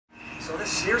So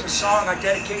here's a song I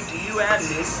dedicate to you and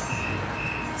me.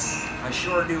 I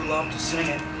sure do love to sing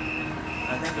it.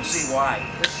 I think you'll see why.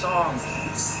 This song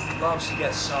loves to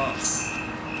get sung.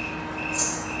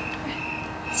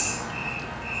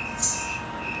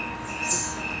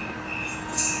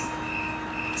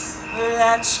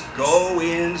 Let's go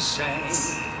insane.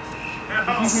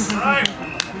 Right.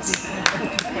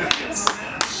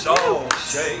 So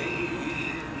say,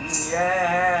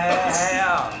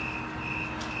 yeah.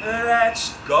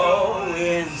 Let's go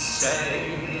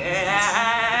insane.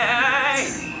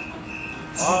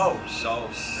 Oh, so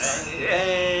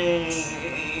sane.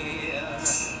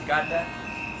 You got that?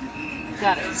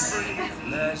 Got it.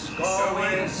 Let's go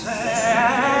insane.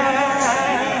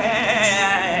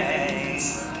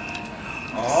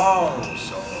 Oh,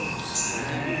 so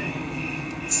sane.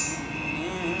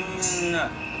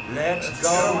 Let's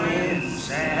go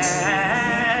insane.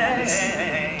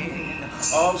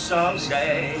 Oh, so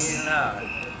sane.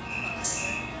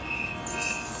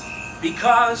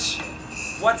 Because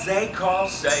what they call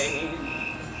sane,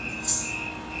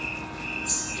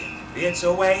 it's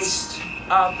a waste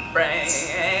of the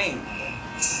brain.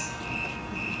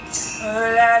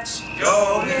 Let's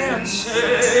go insane.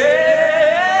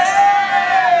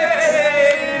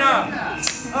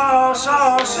 Oh,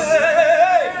 so sane.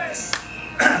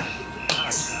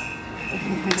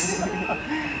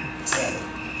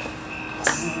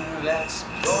 Let's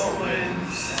go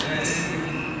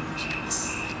insane.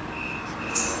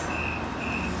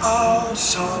 Oh,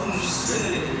 so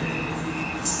sane.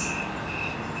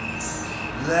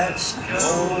 Let's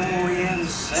go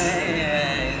insane.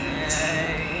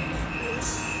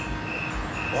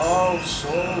 Oh,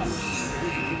 so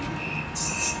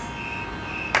sane.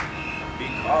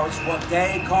 Because what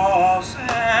they call sane,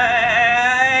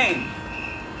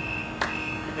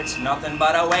 it's nothing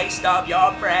but a waste of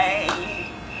your brain.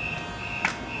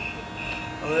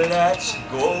 Let's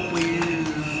go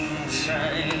insane.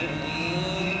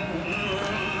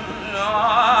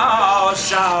 Oh,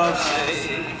 so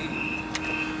sane.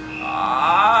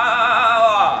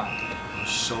 Ah,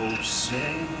 so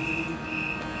sane.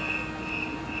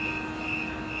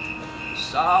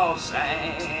 So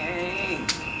sane.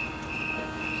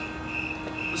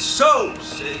 So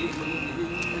sane.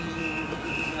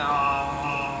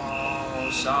 Oh,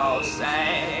 so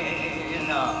sane.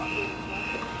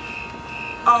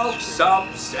 Oh, so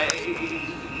sane.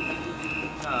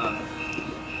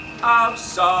 Oh,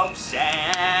 so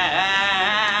sane.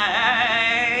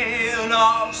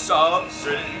 Oh, so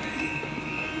sane.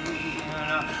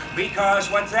 Because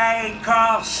what they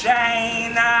call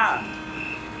sane,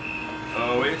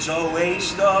 oh, it's a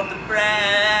waste of the brain.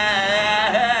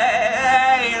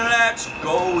 Let's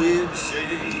go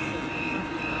insane.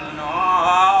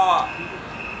 Oh,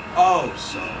 oh,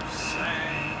 so sane.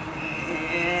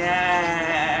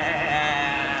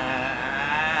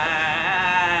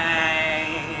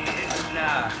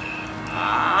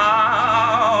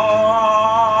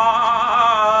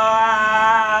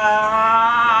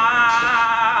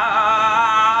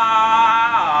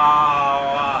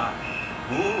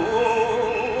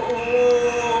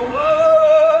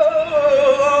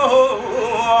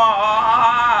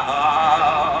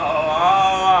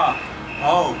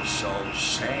 Oh, so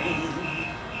sane.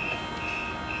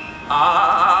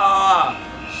 Ah,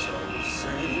 so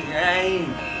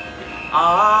sane.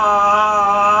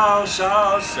 Ah,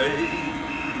 so sane.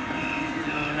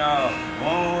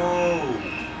 Oh,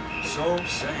 so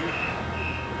sane.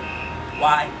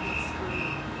 Why?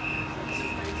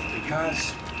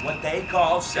 Because what they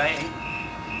call sane,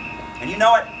 and you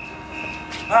know it.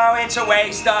 Oh, it's a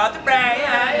waste of the brain.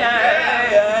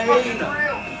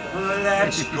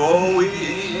 Let's go insane.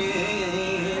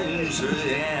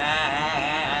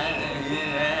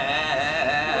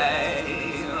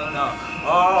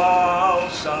 Oh,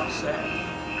 sunset.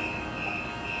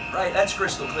 Right, that's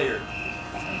crystal clear.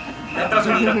 That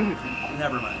doesn't even.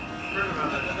 Never mind.